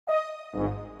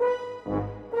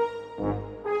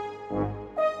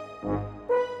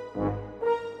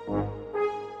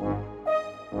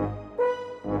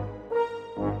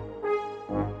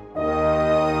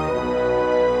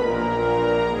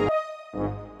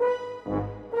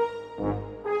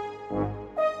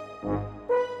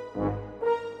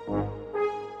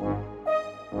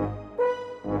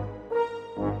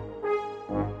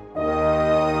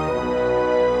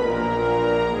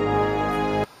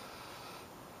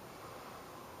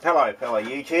Hello fellow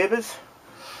YouTubers.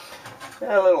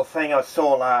 A little thing I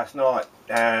saw last night,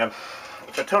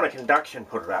 Photonicinduction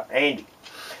put it up, Andy,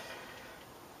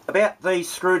 about these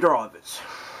screwdrivers.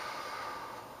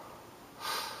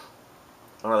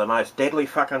 One of the most deadly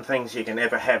fucking things you can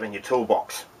ever have in your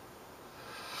toolbox.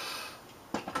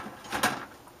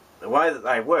 The way that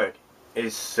they work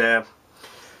is you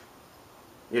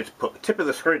just put the tip of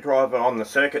the screwdriver on the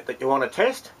circuit that you want to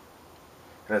test.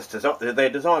 And it's they're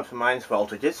designed for mains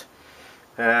voltages.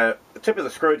 The tip of the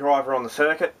screwdriver on the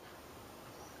circuit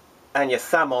and your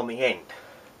thumb on the end.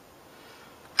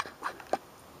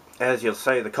 As you'll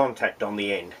see, the contact on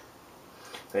the end.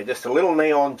 They're just a little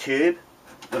neon tube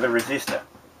with a resistor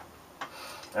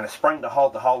and a spring to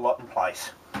hold the whole lot in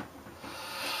place.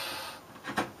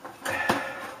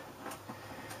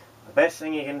 The best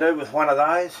thing you can do with one of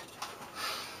those,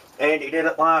 Andy did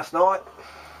it last night.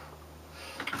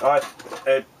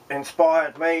 It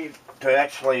inspired me to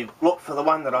actually look for the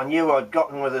one that I knew I'd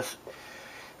gotten with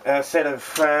a set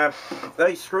of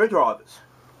these screwdrivers.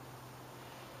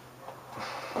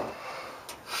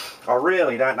 I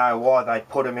really don't know why they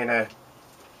put them in a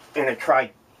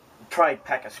trade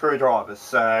pack of screwdrivers.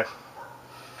 So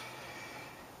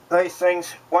these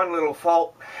things, one little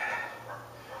fault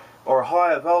or a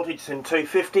higher voltage than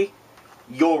 250,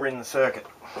 you're in the circuit.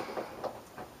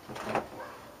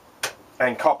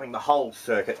 And copping the whole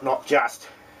circuit, not just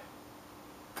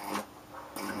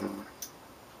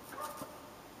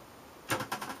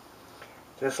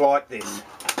like this.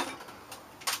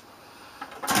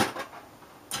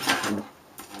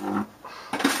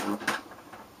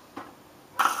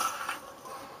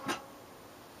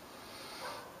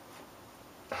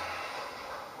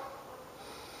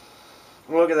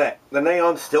 Look at that, the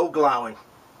neon's still glowing.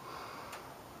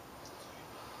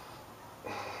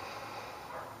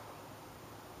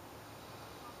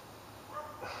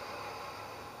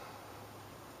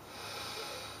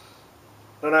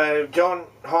 I know John,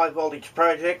 High Voltage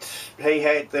Projects, he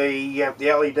had the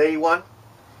LED one.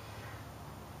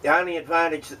 The only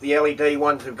advantage that the LED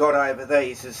ones have got over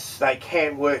these is they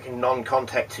can work in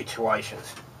non-contact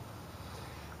situations.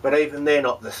 But even they're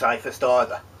not the safest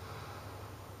either.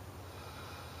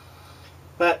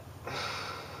 But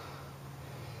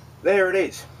there it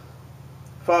is.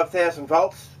 5,000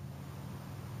 volts.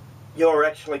 You're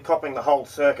actually copping the whole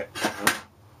circuit.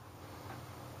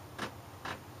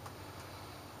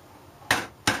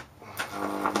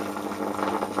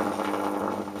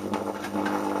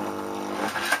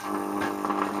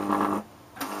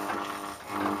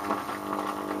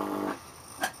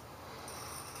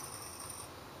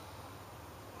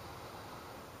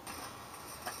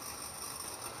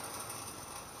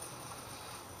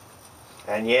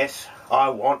 And yes, I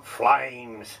want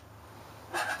flames.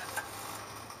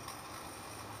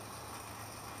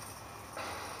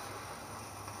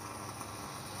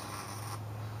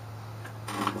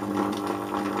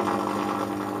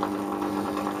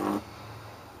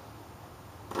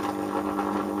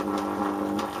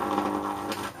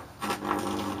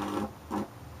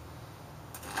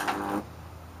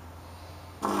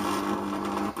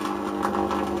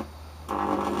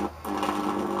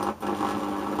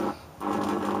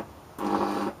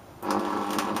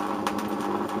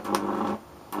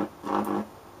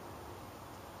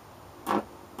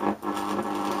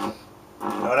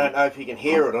 I don't know if you can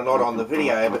hear it or not on the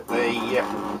video, but the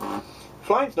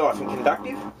flame's nice and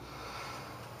conductive.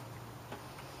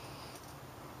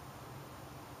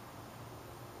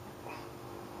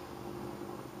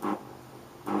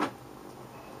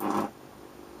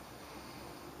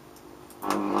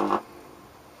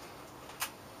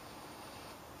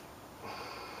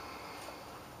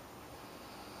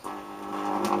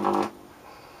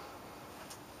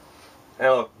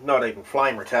 Hell, not even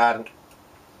flame retardant.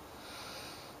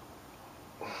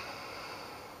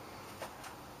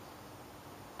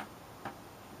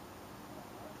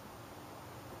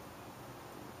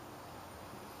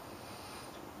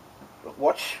 But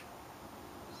watch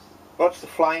the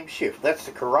flame shift. That's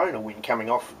the corona wind coming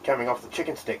off the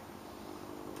chicken stick.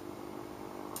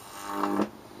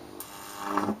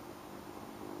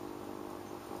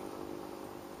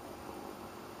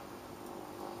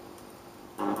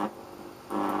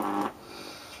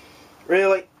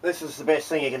 Really, this is the best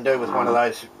thing you can do with one of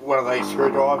these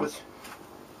screwdrivers.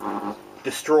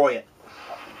 Destroy it.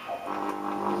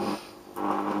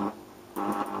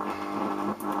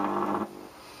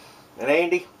 And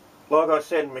Andy, like I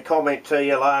said in my comment to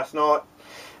you last night,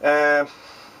 I'm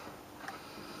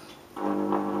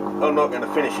not going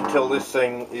to finish until this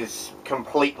thing is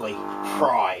completely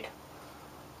fried.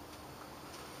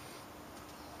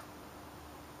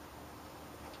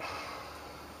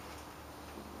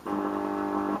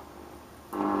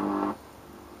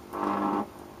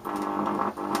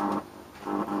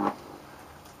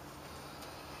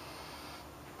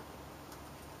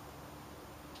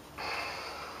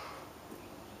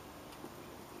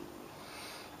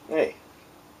 Hey,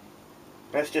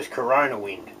 that's just corona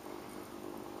wind.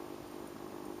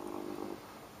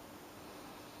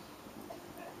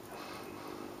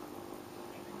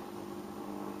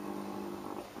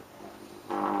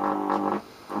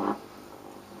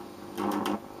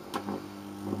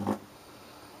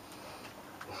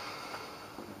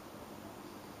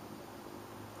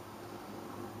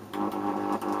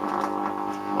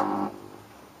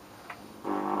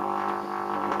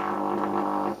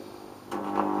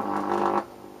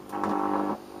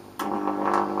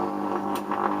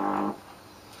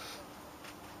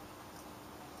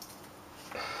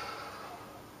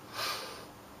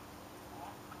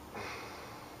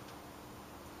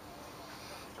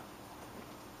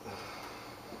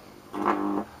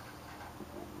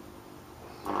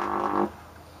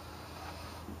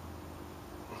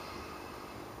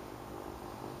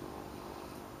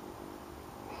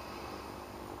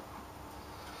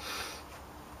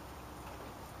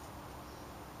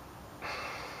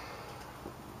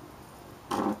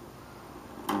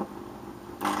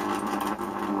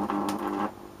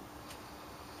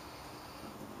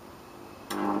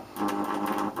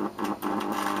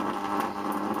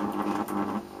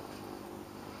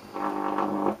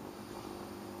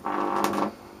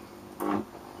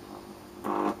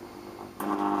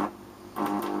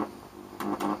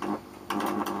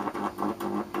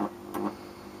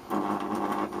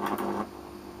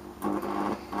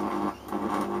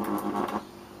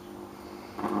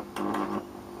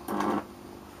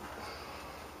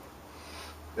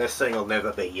 This thing will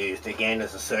never be used again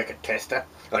as a circuit tester.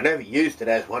 I never used it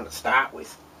as one to start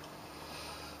with.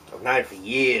 I've known for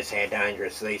years how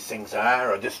dangerous these things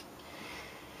are.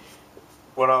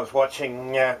 When I was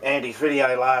watching Andy's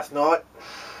video last night,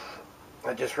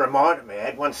 it just reminded me I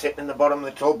had one sitting in the bottom of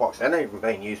the toolbox. They haven't even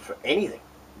been used for anything.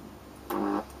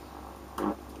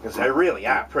 Because they really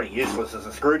are pretty useless as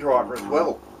a screwdriver as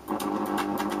well.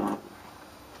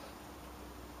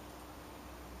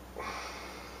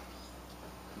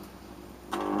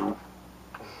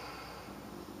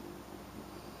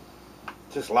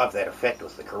 Just love that effect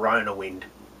with the corona wind.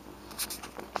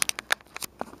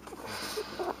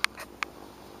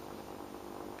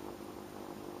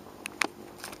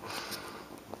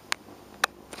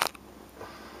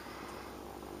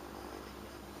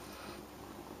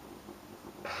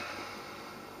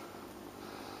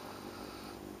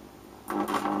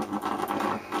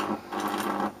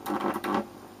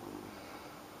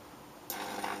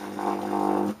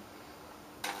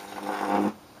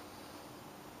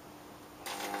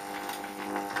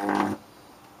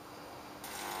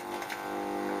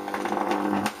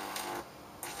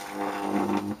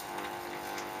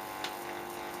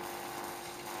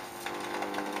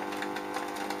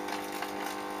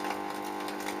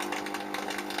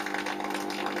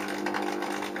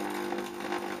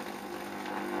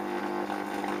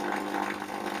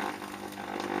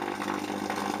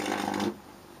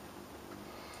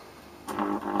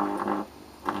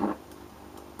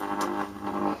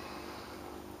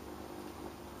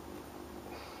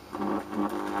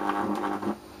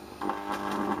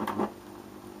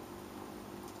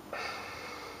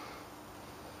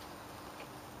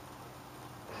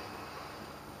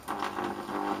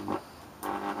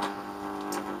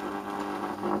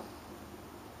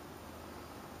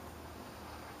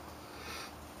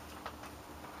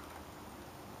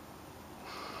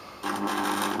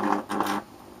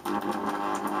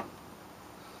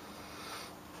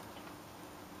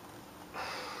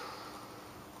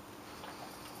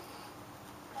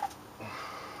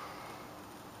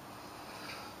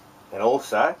 And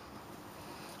also,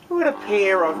 it would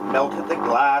appear I've melted the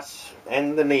glass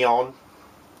and the neon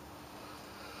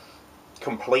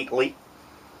completely.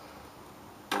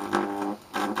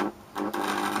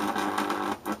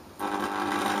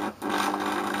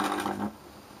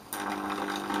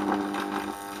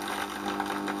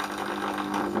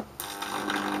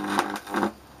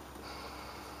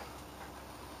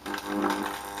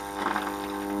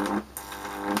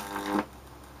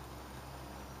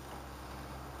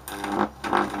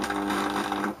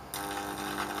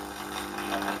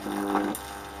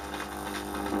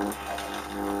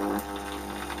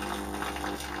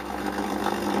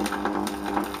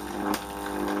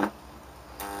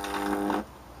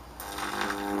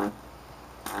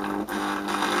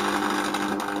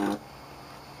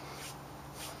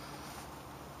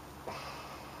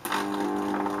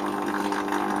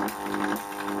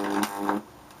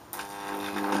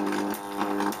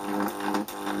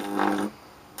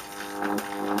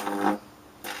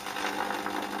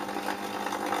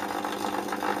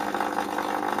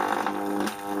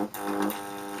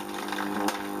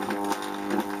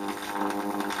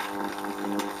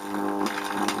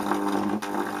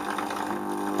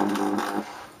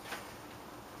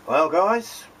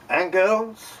 guys and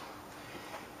girls,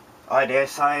 I dare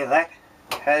say that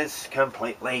has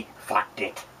completely fucked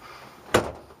it.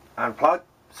 Unplug,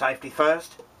 safety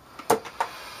first,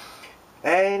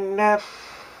 and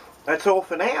that's all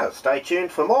for now. Stay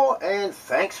tuned for more, and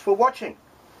thanks for watching.